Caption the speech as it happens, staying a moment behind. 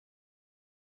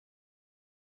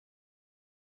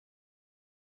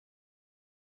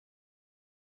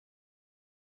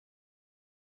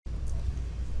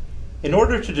In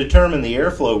order to determine the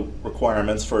airflow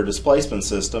requirements for a displacement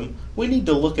system, we need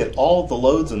to look at all of the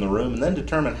loads in the room and then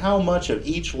determine how much of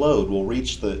each load will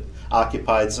reach the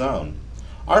occupied zone.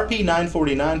 RP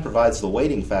 949 provides the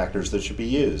weighting factors that should be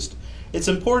used. It's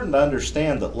important to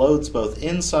understand that loads both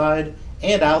inside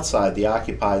and outside the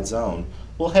occupied zone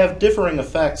will have differing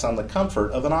effects on the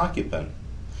comfort of an occupant.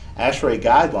 ASHRAE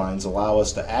guidelines allow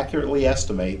us to accurately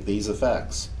estimate these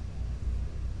effects.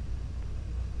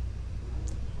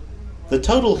 The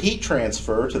total heat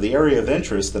transfer to the area of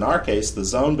interest, in our case the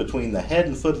zone between the head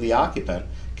and foot of the occupant,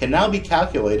 can now be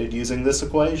calculated using this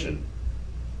equation.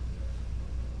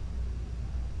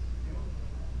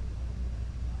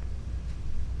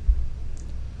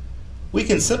 We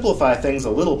can simplify things a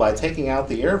little by taking out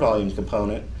the air volume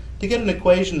component to get an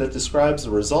equation that describes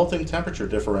the resulting temperature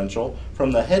differential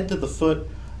from the head to the foot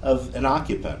of an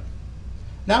occupant.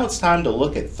 Now it's time to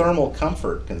look at thermal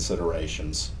comfort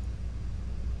considerations.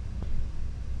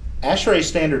 ASHRAE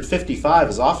Standard 55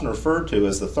 is often referred to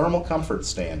as the thermal comfort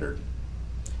standard.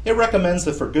 It recommends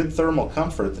that for good thermal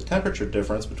comfort, the temperature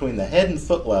difference between the head and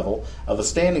foot level of a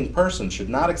standing person should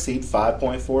not exceed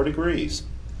 5.4 degrees.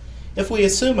 If we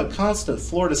assume a constant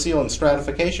floor-to-ceiling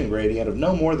stratification gradient of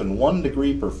no more than 1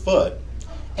 degree per foot,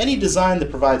 any design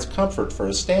that provides comfort for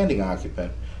a standing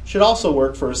occupant should also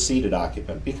work for a seated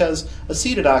occupant, because a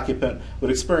seated occupant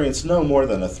would experience no more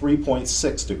than a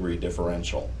 3.6 degree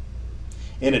differential.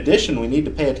 In addition, we need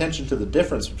to pay attention to the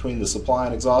difference between the supply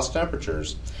and exhaust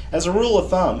temperatures. As a rule of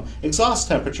thumb, exhaust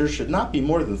temperatures should not be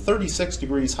more than 36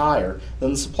 degrees higher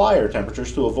than the supply air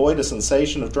temperatures to avoid a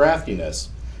sensation of draftiness.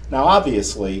 Now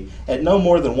obviously, at no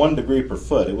more than 1 degree per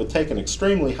foot, it would take an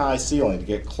extremely high ceiling to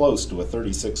get close to a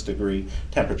 36 degree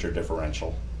temperature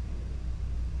differential.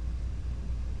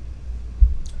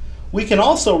 We can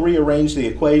also rearrange the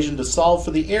equation to solve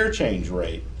for the air change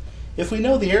rate. If we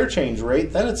know the air change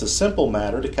rate, then it's a simple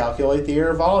matter to calculate the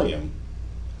air volume.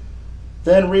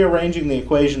 Then, rearranging the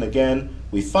equation again,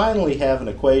 we finally have an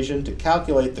equation to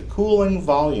calculate the cooling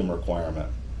volume requirement.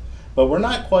 But we're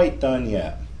not quite done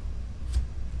yet.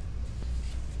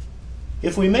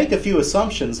 If we make a few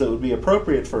assumptions that would be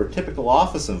appropriate for a typical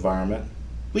office environment,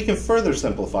 we can further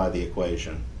simplify the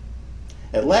equation.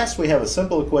 At last, we have a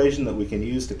simple equation that we can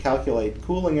use to calculate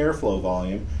cooling airflow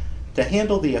volume to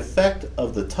handle the effect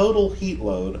of the total heat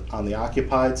load on the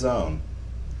occupied zone.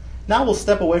 Now we'll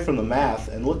step away from the math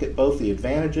and look at both the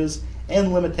advantages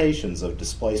and limitations of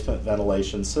displacement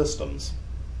ventilation systems.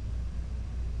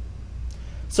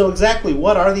 So exactly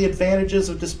what are the advantages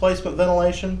of displacement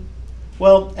ventilation?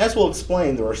 Well, as we'll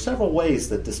explain, there are several ways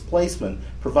that displacement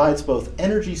provides both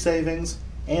energy savings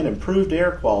and improved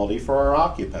air quality for our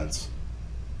occupants.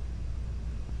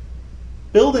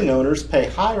 Building owners pay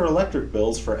higher electric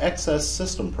bills for excess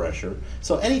system pressure,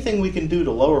 so anything we can do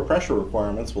to lower pressure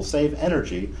requirements will save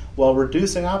energy while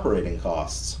reducing operating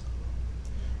costs.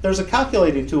 There's a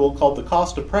calculating tool called the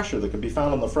cost of pressure that can be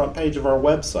found on the front page of our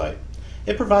website.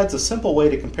 It provides a simple way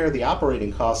to compare the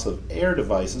operating costs of air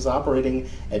devices operating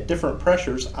at different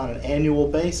pressures on an annual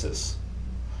basis.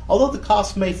 Although the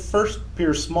costs may first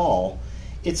appear small,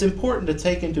 it's important to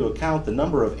take into account the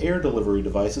number of air delivery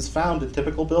devices found in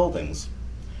typical buildings.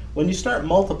 When you start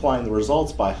multiplying the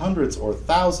results by hundreds or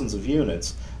thousands of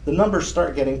units, the numbers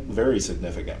start getting very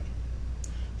significant.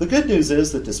 The good news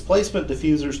is that displacement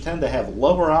diffusers tend to have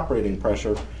lower operating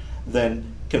pressure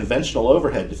than conventional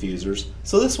overhead diffusers,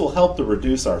 so this will help to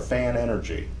reduce our fan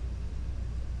energy.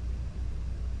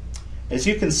 As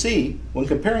you can see, when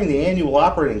comparing the annual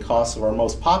operating costs of our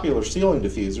most popular ceiling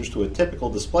diffusers to a typical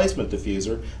displacement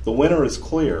diffuser, the winner is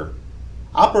clear.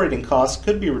 Operating costs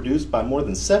could be reduced by more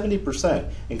than 70%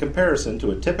 in comparison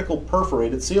to a typical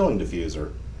perforated ceiling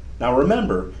diffuser. Now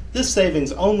remember, this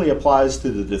savings only applies to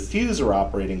the diffuser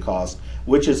operating cost,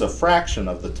 which is a fraction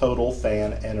of the total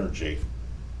fan energy.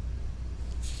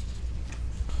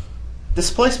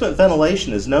 Displacement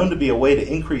ventilation is known to be a way to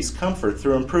increase comfort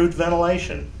through improved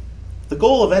ventilation. The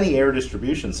goal of any air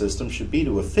distribution system should be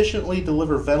to efficiently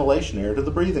deliver ventilation air to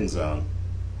the breathing zone.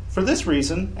 For this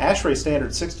reason, ASHRAE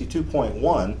Standard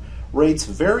 62.1 rates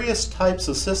various types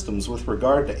of systems with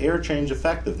regard to air change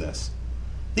effectiveness.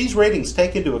 These ratings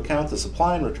take into account the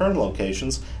supply and return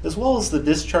locations as well as the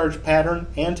discharge pattern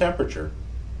and temperature.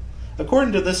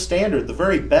 According to this standard, the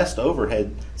very best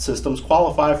overhead systems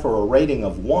qualify for a rating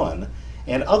of 1,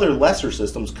 and other lesser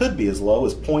systems could be as low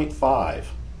as 0.5.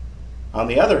 On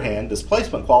the other hand,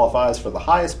 displacement qualifies for the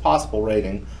highest possible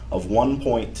rating of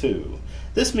 1.2.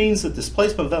 This means that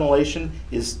displacement ventilation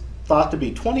is thought to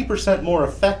be 20% more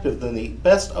effective than the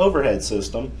best overhead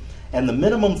system, and the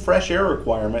minimum fresh air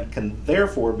requirement can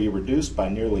therefore be reduced by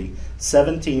nearly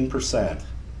 17%.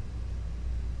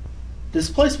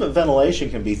 Displacement ventilation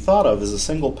can be thought of as a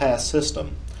single-pass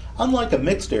system. Unlike a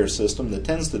mixed-air system that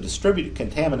tends to distribute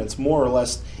contaminants more or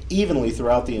less evenly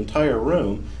throughout the entire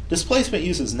room, displacement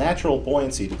uses natural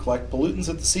buoyancy to collect pollutants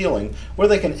at the ceiling where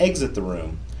they can exit the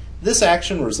room. This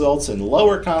action results in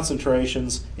lower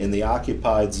concentrations in the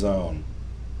occupied zone.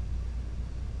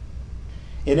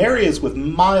 In areas with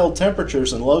mild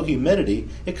temperatures and low humidity,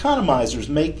 economizers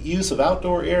make use of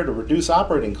outdoor air to reduce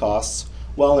operating costs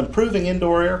while improving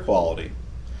indoor air quality.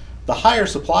 The higher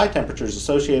supply temperatures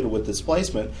associated with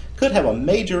displacement could have a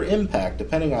major impact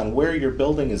depending on where your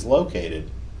building is located.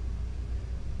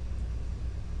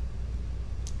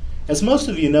 As most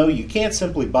of you know, you can't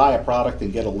simply buy a product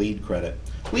and get a LEED credit.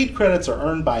 LEED credits are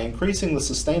earned by increasing the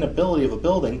sustainability of a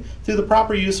building through the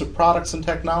proper use of products and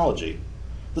technology.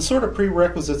 The sort of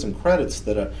prerequisites and credits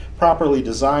that a properly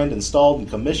designed, installed, and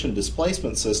commissioned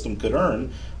displacement system could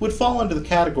earn would fall into the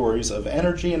categories of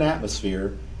energy and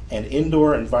atmosphere and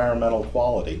indoor environmental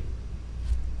quality.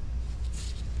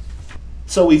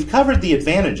 So we've covered the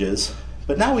advantages,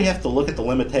 but now we have to look at the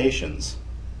limitations.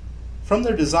 From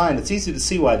their design, it's easy to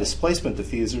see why displacement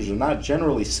diffusers are not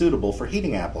generally suitable for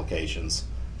heating applications.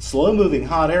 Slow-moving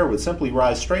hot air would simply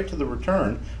rise straight to the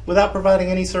return without providing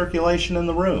any circulation in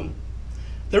the room.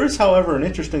 There is, however, an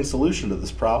interesting solution to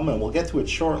this problem, and we'll get to it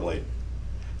shortly.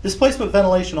 Displacement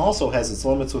ventilation also has its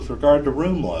limits with regard to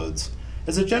room loads.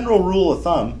 As a general rule of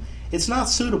thumb, it's not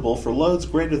suitable for loads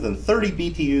greater than 30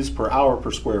 BTUs per hour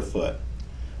per square foot.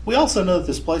 We also know that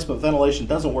displacement ventilation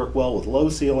doesn't work well with low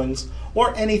ceilings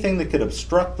or anything that could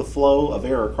obstruct the flow of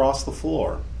air across the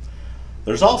floor.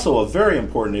 There's also a very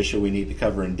important issue we need to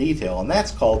cover in detail, and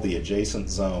that's called the adjacent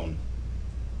zone.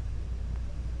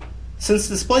 Since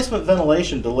displacement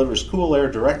ventilation delivers cool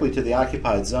air directly to the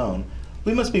occupied zone,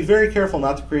 we must be very careful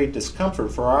not to create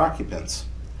discomfort for our occupants.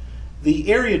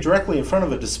 The area directly in front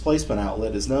of a displacement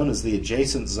outlet is known as the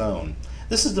adjacent zone.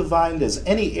 This is defined as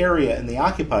any area in the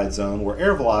occupied zone where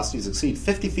air velocities exceed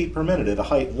 50 feet per minute at a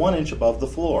height 1 inch above the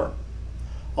floor.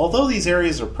 Although these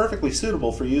areas are perfectly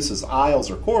suitable for use as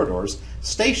aisles or corridors,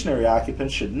 stationary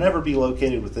occupants should never be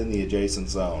located within the adjacent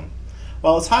zone.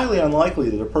 While it's highly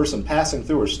unlikely that a person passing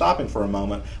through or stopping for a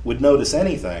moment would notice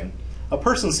anything, a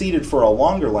person seated for a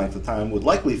longer length of time would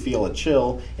likely feel a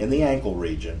chill in the ankle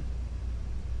region.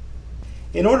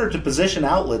 In order to position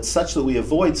outlets such that we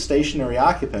avoid stationary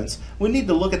occupants, we need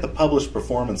to look at the published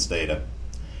performance data.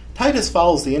 Titus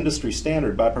follows the industry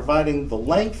standard by providing the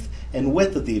length and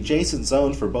width of the adjacent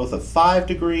zone for both a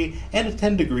 5-degree and a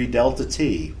 10-degree delta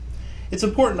T. It's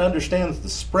important to understand that the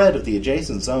spread of the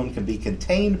adjacent zone can be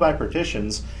contained by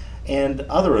partitions and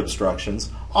other obstructions,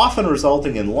 often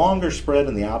resulting in longer spread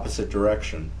in the opposite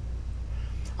direction.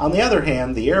 On the other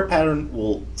hand, the air pattern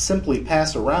will simply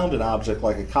pass around an object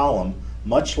like a column,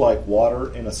 much like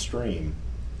water in a stream.